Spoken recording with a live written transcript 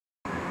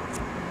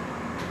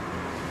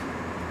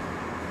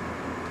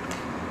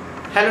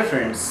Hello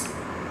friends,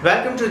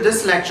 welcome to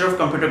this lecture of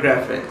computer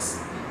graphics.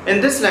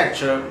 In this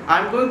lecture,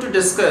 I am going to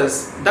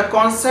discuss the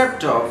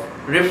concept of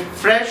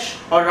refresh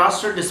or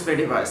raster display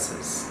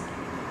devices.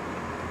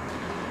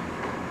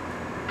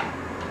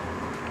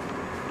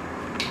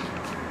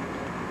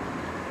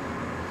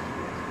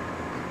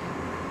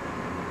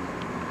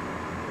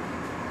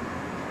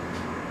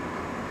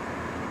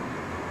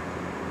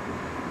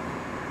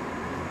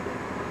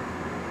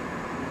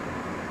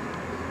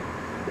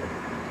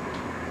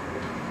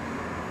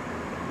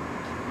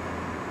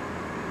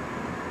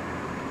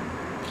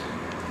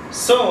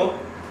 So,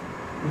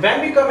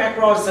 when we come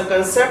across the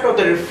concept of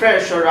the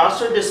refresh or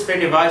raster display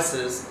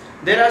devices,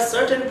 there are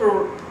certain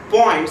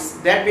points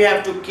that we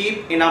have to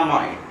keep in our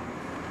mind.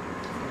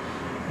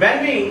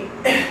 When we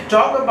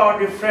talk about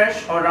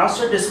refresh or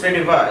raster display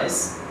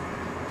device,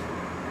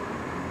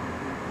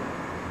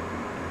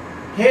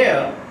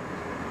 here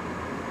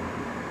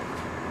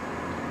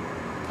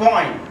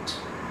point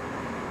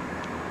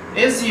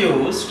is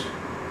used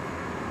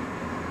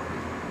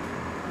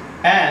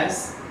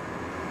as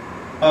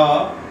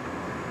a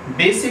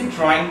basic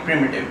drawing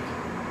primitive.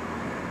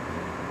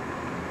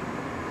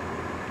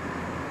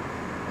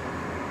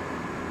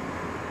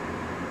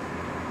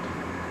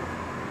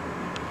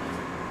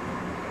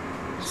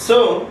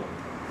 So,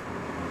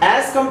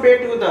 as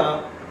compared to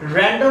the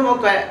random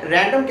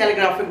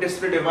calligraphic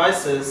display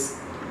devices,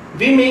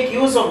 we make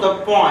use of the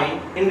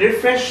point in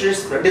refresh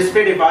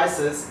display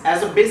devices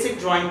as a basic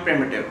drawing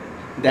primitive.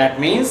 That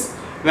means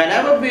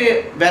whenever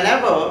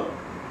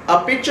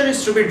a picture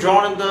is to be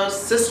drawn in the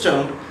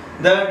system,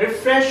 the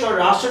refresh or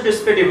raster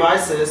display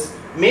devices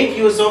make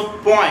use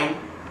of point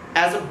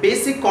as a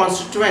basic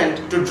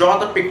constituent to draw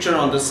the picture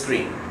on the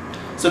screen.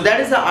 So that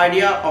is the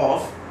idea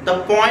of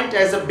the point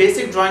as a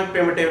basic drawing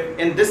primitive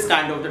in this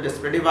kind of the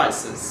display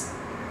devices.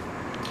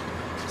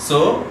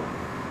 So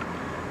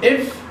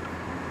if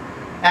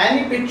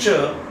any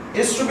picture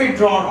is to be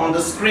drawn on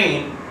the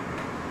screen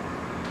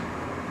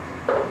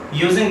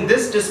using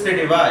this display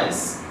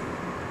device,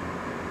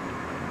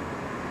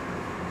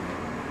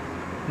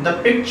 the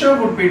picture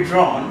would be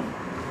drawn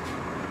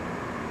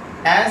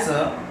as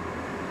a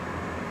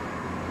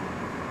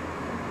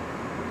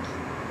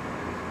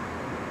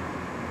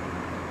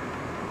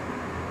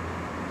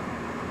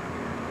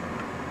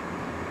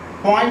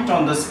point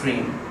on the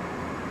screen.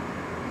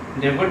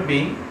 There would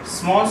be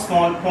small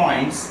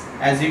points,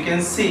 as you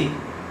can see.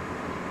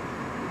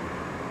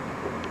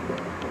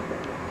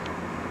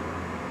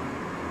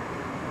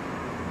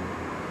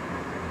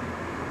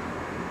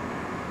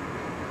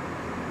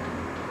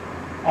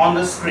 On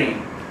the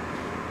screen,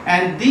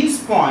 and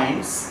these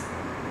points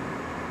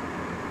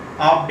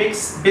are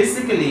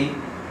basically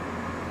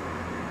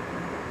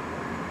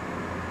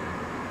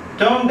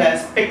termed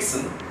as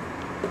pixel.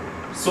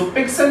 So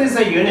pixel is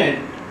a unit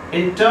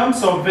in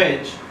terms of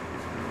which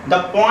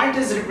the point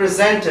is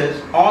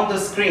represented on the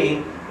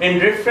screen in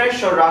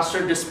refresh or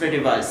raster display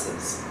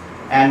devices.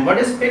 And what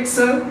is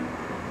pixel?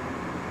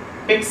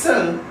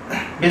 Pixel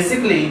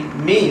basically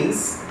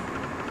means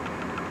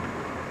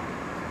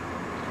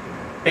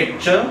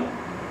picture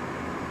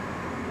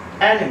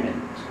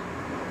element.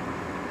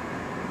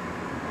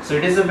 So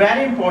it is a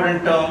very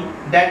important term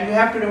that you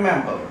have to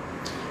remember,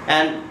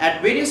 and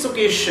at various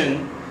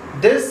occasions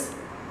this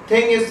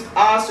thing is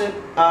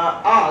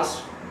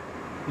asked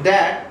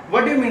that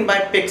what do you mean by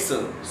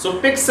pixel?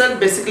 So pixel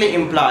basically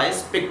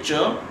implies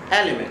picture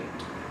element.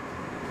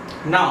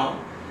 Now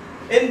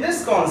in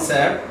this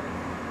concept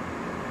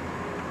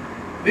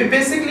we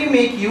basically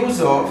make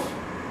use of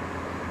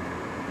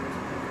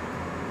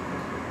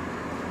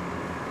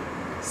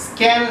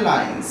scan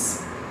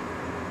lines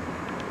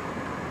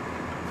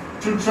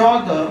to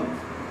draw the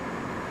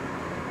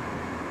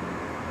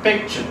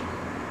picture.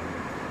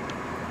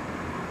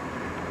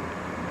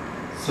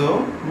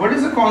 So what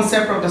is the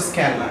concept of the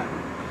scan line?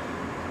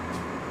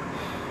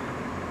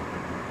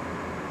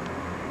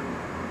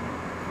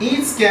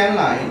 Each scan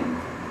line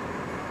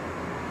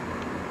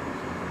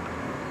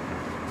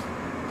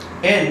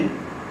in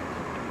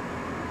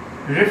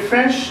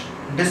refresh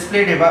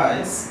display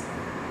device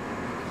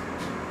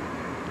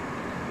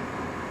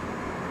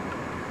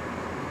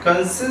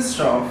consists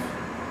of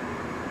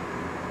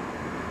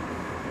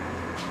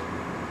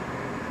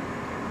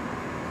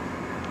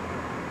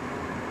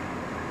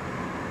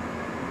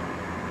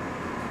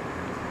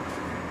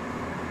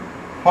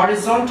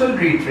horizontal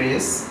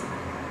retrace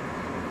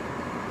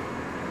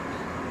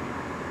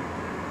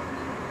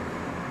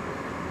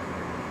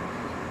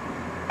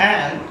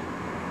and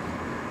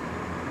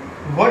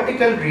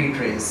vertical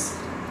retrace.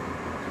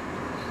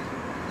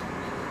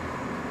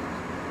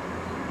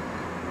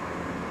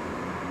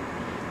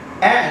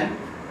 And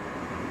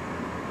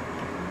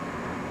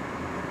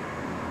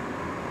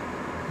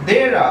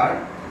there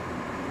are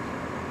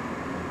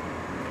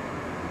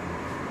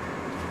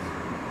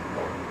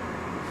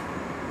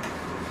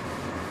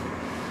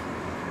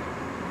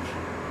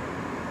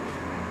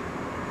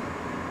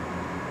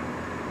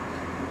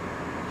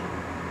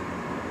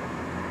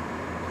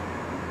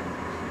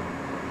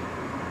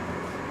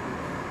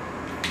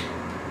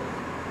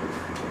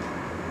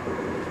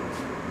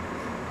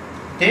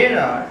there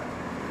are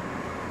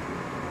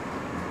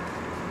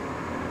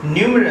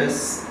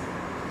numerous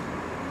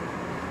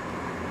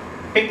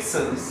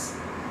pixels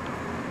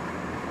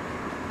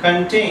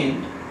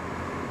contained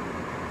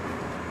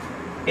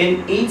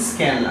in each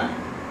scan line.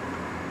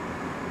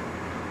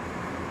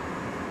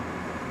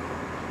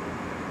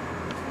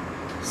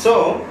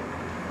 So,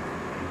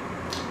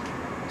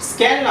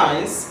 scan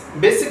lines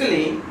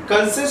basically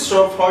consist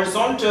of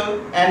horizontal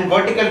and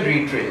vertical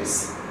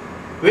retrace,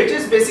 which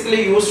is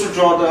basically used to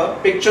draw the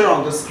picture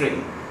on the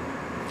screen.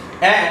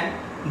 And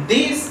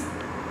these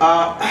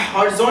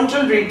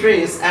horizontal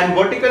retrace and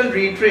vertical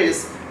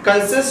retrace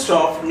consist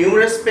of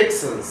numerous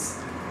pixels.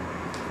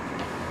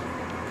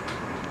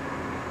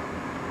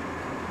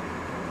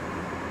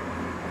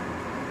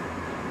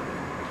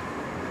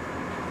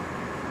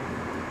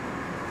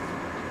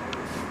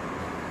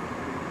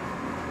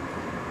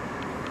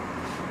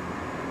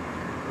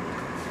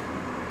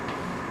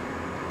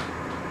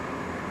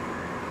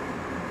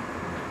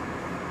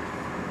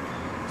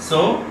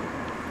 So,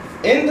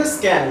 in the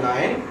scan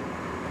line,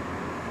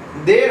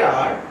 there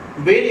are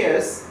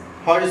various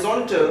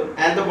horizontal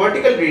and the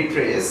vertical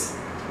retrace,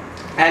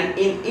 and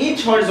in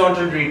each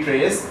horizontal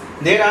retrace,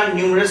 there are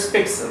numerous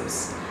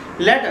pixels.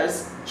 Let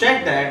us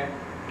check that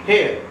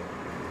here.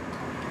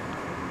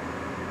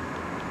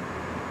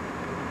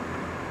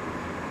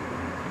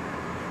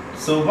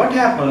 So, what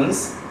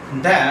happens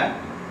that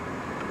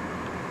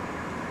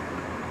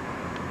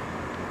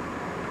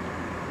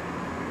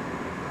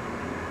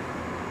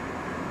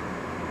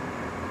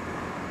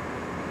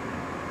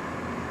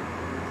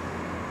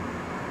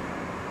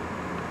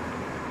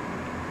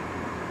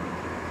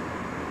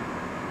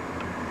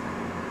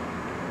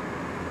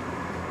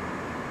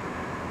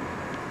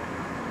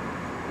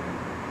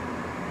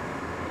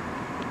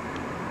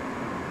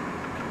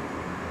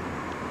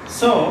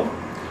so,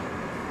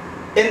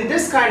 in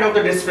this kind of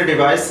the display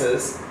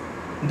devices,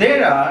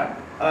 there are,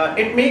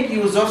 it make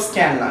use of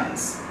scan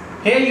lines.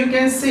 Here you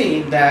can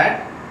see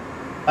that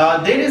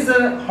there is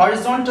a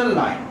horizontal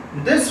line.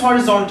 This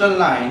horizontal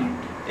line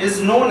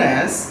is known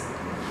as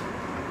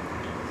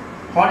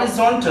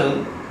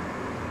horizontal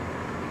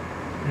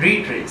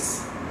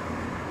retrace.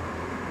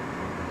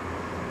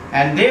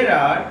 And there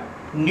are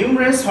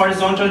numerous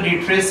horizontal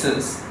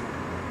retraces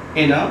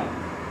in a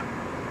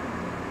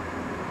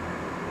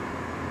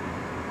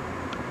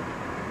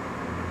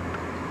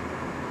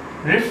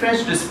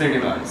refresh display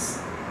device.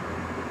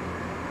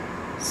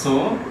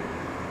 So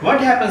what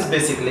happens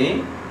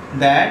basically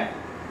that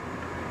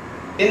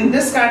in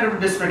this kind of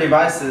display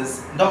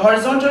devices, the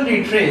horizontal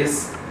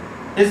retrace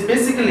is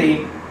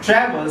basically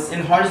travels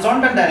in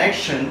horizontal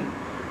direction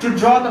to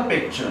draw the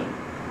picture,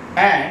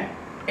 and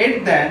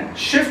it then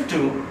shift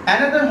to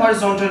another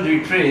horizontal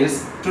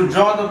retrace to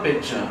draw the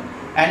picture,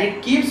 and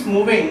it keeps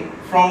moving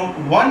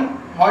from one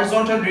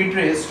horizontal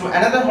retrace to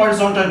another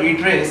horizontal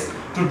retrace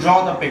to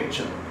draw the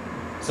picture.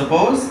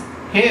 Suppose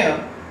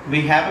here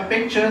we have a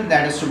picture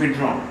that is to be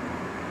drawn.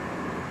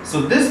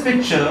 So this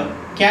picture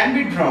can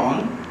be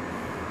drawn.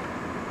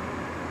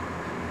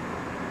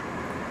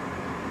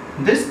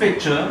 This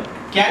picture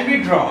can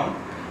be drawn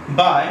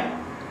by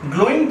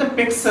gluing the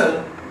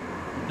pixel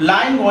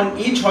lying on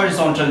each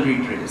horizontal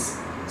retrace.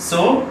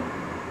 So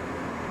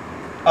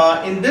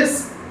in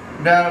this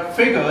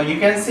figure you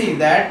can see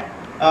that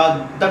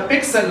the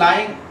pixel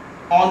lying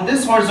on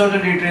this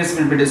horizontal retrace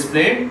will be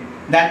displayed.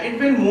 Then it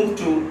will move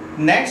to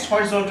next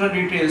horizontal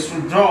retrace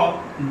to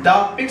draw the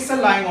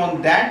pixel lying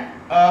on that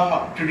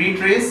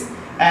retrace,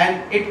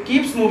 and it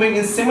keeps moving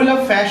in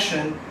similar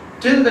fashion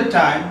till the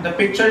time the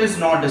picture is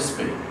not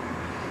displayed.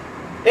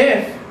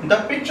 If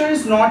the picture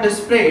is not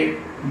displayed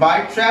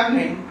by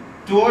traveling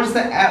towards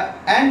the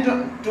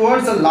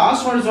towards the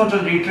last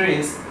horizontal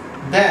retrace,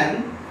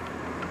 then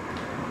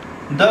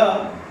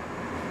the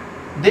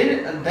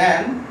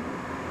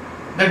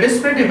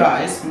display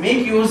device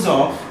make use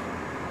of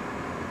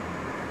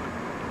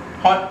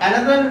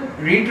another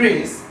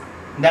retrace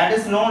that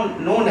is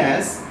known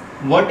as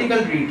vertical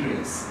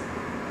retrace.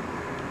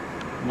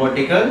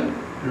 Vertical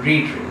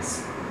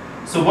retrace.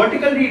 So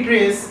vertical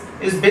retrace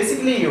is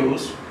basically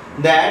used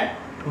that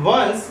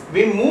once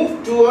we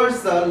move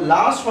towards the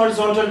last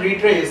horizontal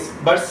retrace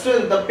but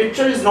still the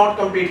picture is not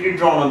completely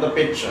drawn on the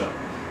picture,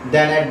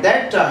 then at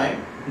that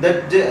time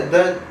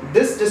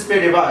this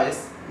display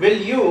device will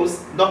use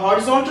the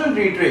horizontal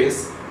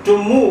retrace to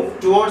move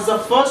towards the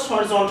first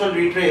horizontal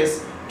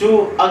retrace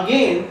to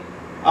again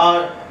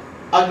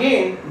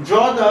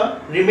draw the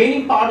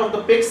remaining part of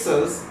the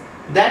pixels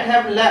that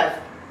have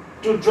left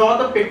to draw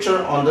the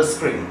picture on the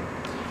screen.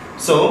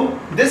 So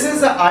this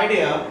is the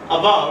idea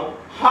about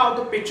how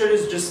the picture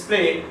is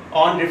displayed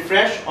on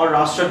refresh or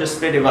raster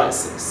display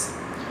devices.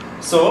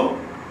 So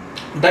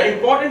the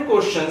important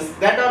questions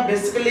that are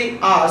basically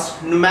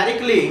asked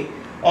numerically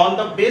on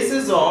the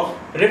basis of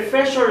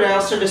refresh or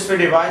raster display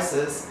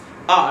devices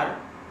are: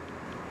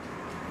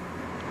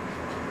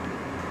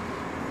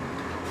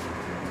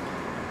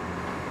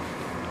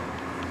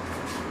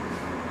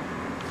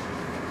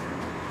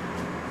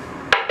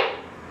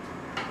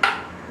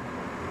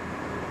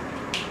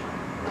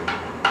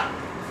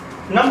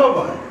 Number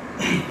 1,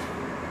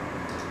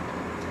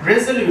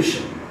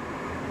 resolution.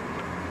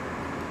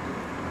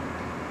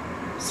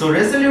 So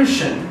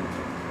resolution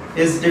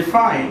is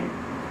defined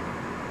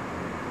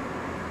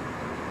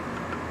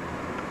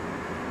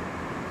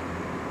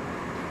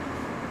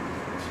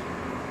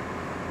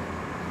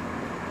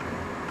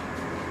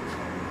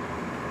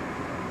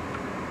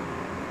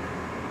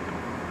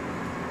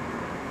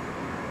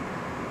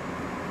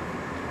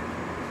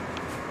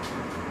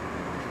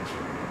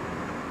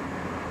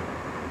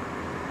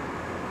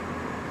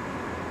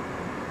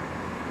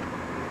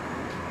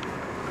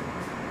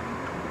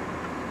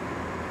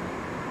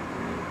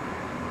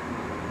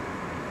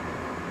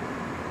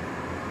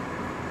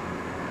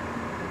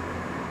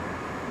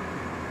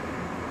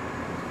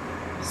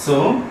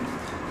So,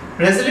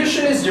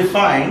 resolution is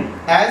defined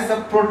as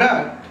the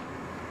product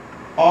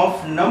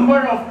of number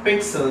of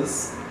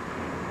pixels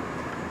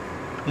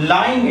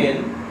lying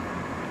in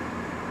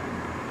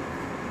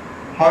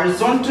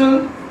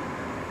horizontal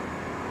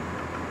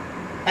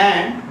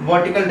and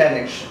vertical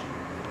direction.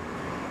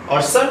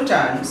 Or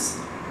sometimes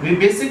we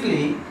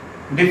basically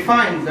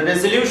define the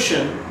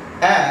resolution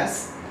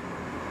as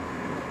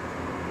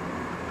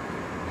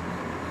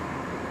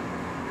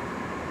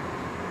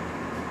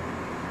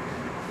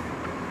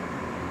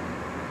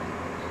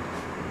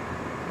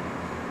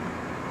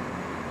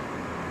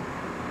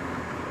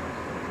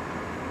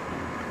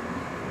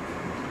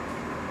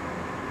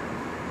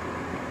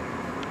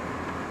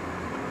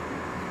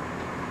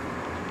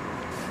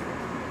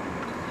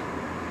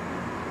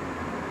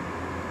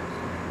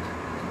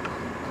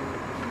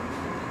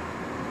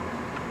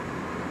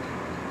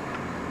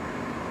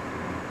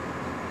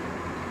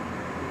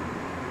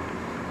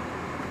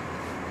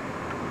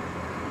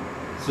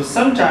So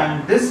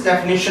sometimes this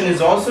definition is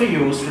also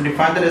used to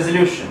define the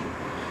resolution,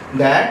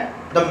 that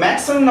the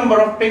maximum number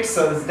of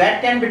pixels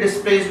that can be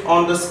displayed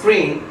on the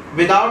screen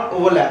without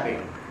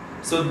overlapping.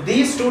 So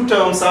these two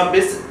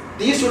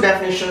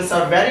definitions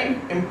are very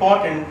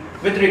important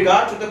with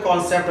regard to the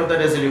concept of the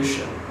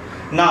resolution.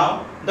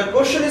 Now the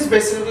question is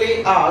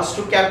basically asked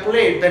to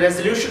calculate the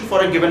resolution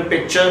for a given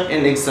picture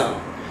in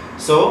exam.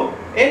 So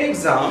in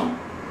exam,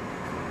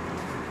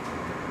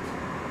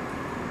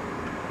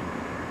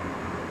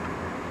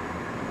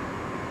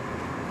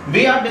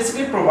 we are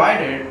basically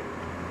provided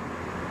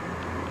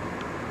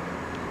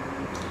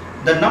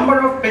the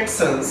number of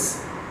pixels.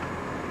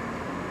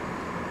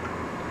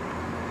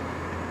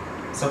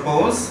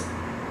 Suppose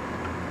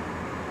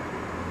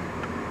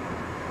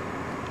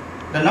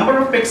the number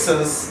of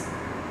pixels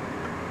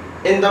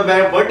in the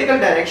vertical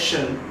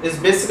direction is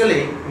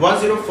basically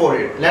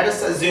 1048. Let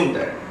us assume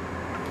that.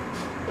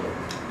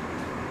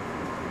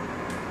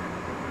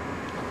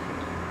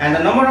 And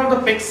the number of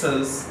the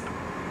pixels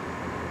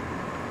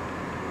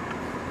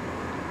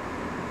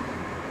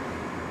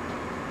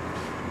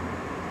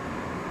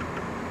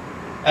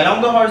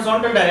along the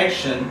horizontal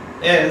direction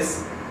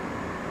is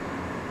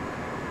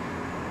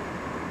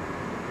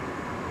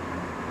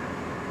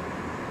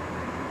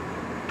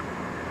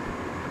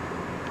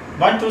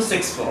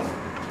 1264.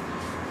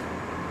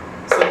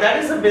 So that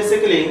is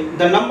basically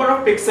the number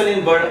of pixels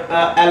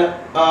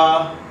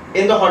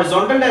in the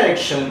horizontal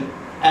direction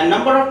and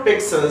number of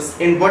pixels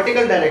in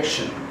vertical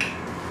direction.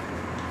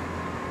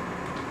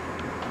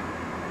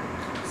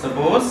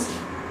 Suppose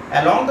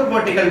along the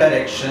vertical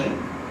direction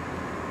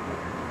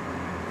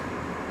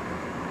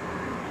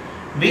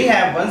we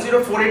have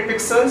 1048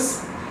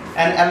 pixels,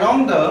 and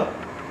along the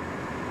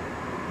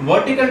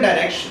vertical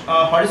direction,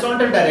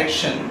 horizontal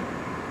direction,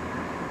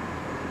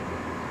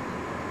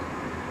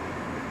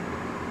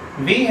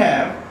 we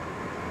have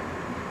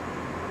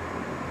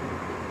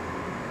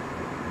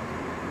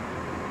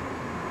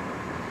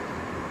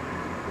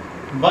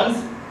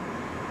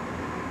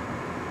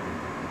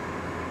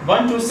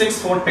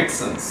 1264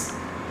 pixels.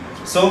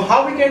 So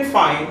how we can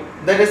find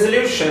the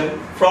resolution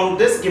from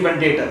this given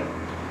data?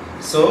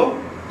 So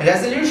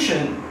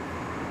resolution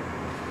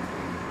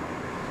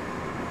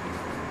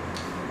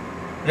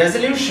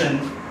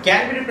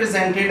can be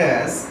represented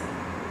as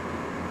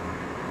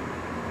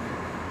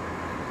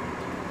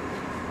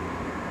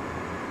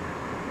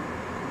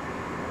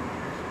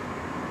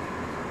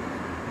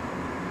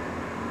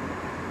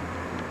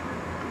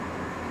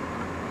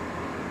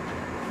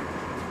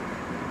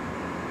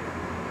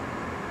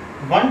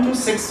 (1 to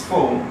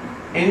 64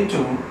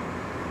 into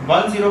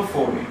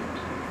 1048).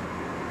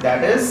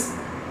 That is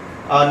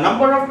a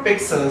number of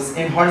pixels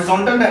in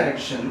horizontal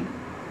direction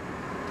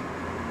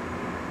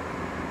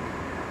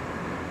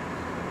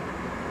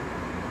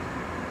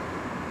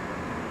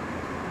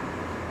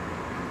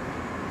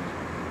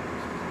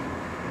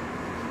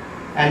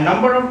and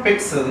number of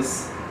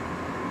pixels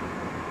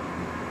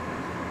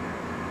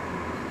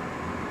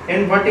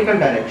in vertical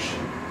direction,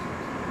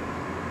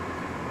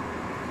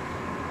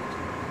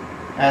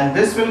 and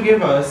this will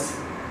give us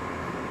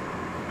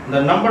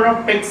the number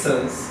of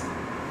pixels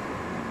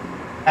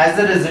as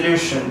the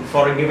resolution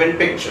for a given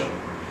picture.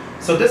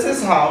 So this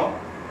is how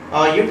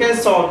you can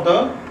solve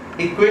the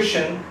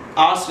equation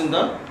asked in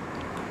a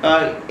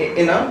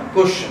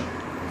question.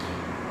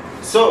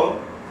 So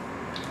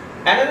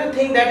Another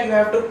thing that you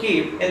have to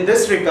keep in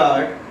this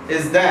regard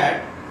is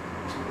that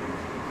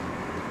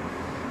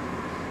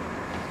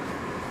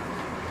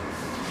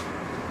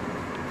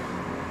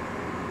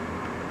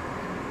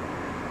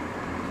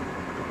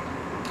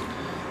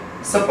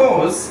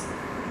suppose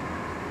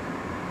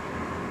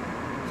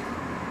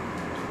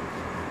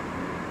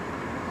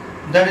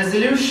the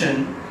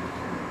resolution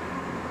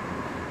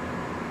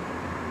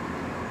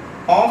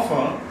of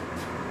a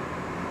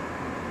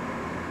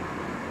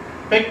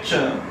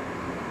picture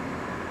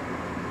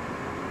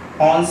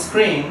on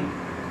screen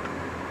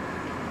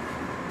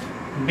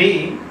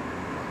be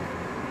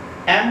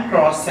m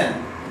cross n,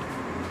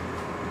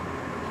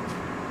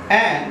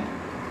 and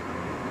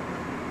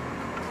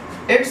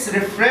its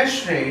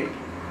refresh rate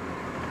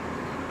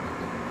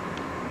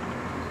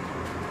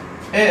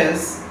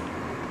is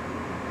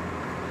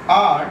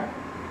r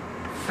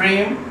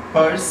frame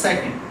per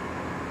second.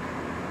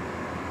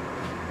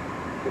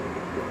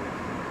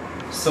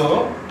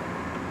 So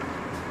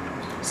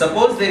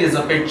suppose there is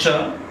a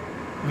picture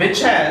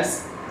which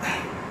has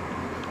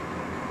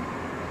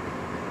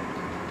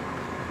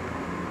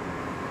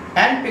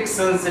n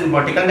pixels in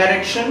vertical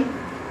direction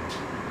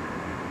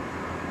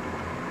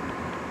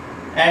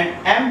and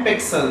m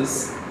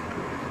pixels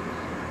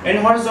in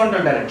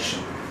horizontal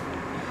direction,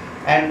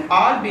 and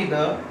r be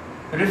the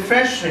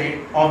refresh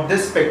rate of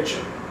this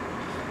picture.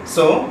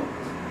 So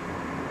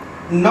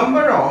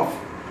number of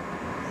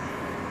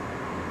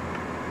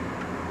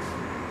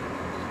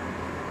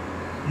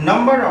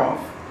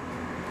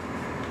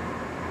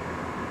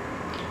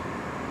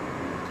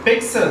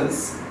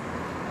pixels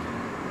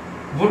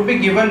would be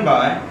given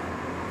by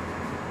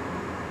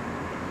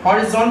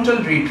horizontal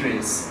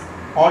retrace.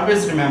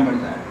 Always remember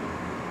that.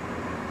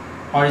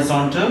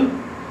 Horizontal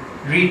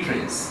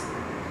retrace.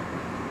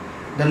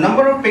 The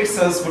number of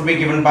pixels would be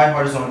given by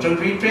horizontal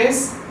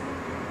retrace,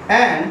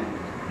 and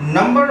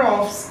number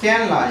of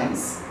scan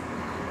lines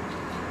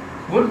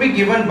would be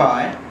given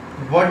by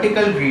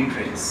vertical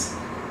retrace.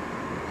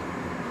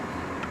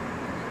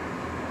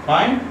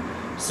 Fine.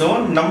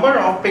 So number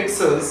of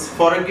pixels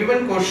for a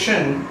given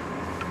question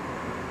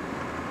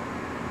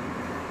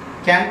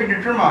can be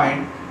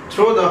determined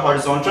through the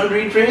horizontal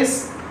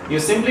retrace. You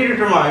simply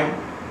determine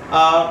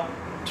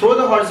through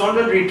the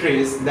horizontal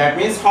retrace, that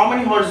means how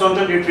many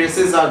horizontal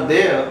retraces are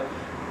there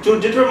to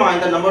determine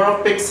the number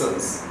of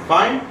pixels.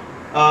 Fine.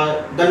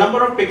 The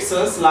number of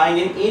pixels lying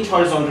in each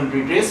horizontal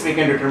retrace we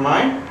can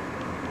determine,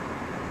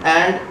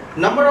 and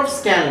number of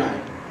scan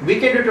line we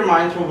can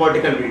determine through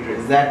vertical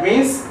retrace. That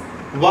means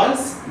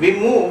once we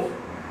move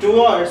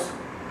towards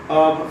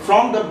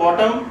from the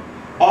bottom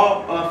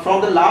or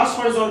from the last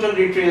horizontal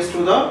retrace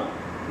to the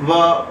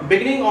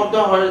beginning of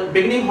the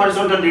beginning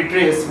horizontal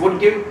retrace would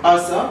give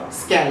us a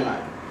scan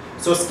line.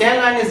 So scan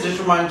line is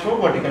determined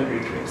through vertical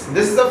retrace.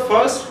 This is the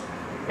first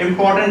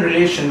important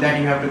relation that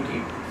you have to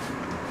keep.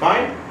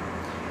 Fine.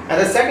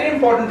 And the second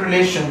important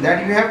relation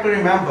that you have to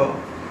remember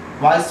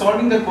while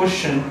solving the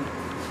question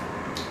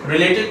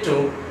related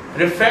to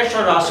refresh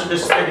or raster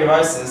display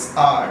devices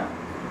are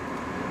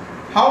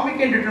how we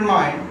can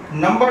determine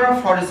number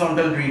of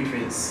horizontal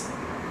retrace.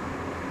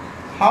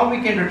 How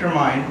we can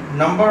determine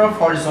number of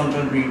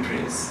horizontal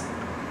retrace.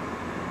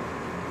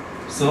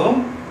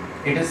 So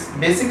it is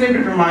basically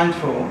determined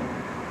through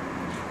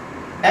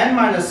n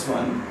minus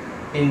 1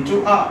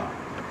 into r.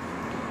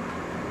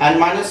 N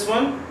minus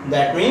 1,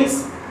 that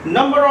means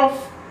number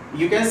of,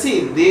 you can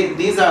see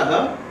these are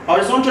the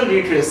horizontal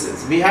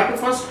retraces. We have to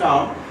first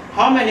count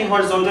how many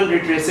horizontal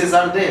retraces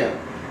are there,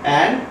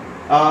 and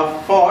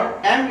for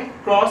m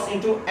cross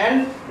into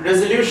n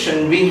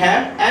resolution we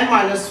have n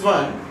minus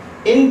 1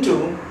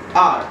 into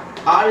r.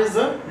 R is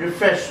the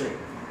refresh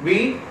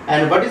rate.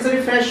 And what is the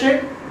refresh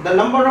rate? The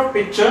number of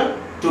picture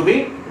to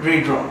be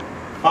redrawn.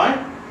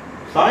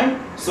 Fine.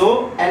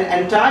 So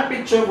an entire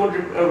picture would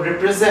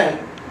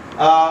represent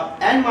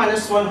n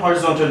minus 1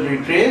 horizontal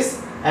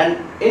retrace and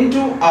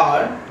into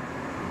r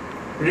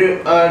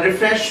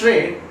refresh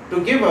rate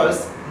to give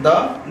us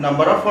the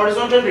number of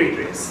horizontal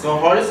retrace. So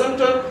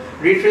horizontal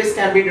retrace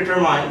can be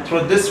determined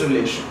through this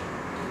relation.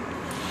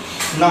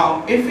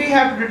 Now if we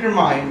have to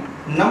determine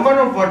number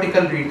of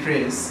vertical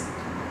retrace,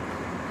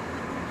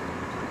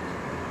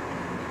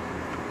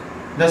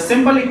 the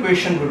simple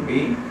equation would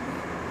be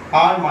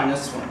r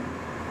minus 1.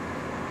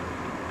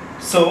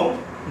 So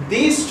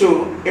these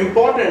two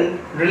important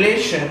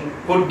relation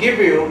could give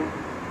you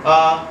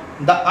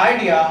the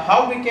idea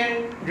how we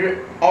can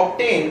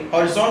obtain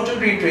horizontal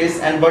retrace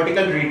and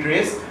vertical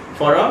retrace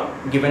for a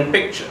given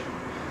picture.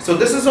 So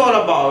this is all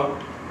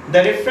about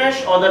the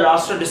refresh or the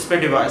raster display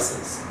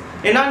devices.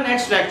 In our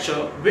next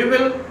lecture, we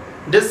will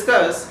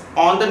discuss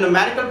on the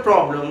numerical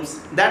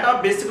problems that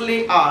are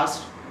basically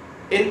asked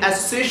in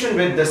association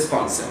with this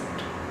concept.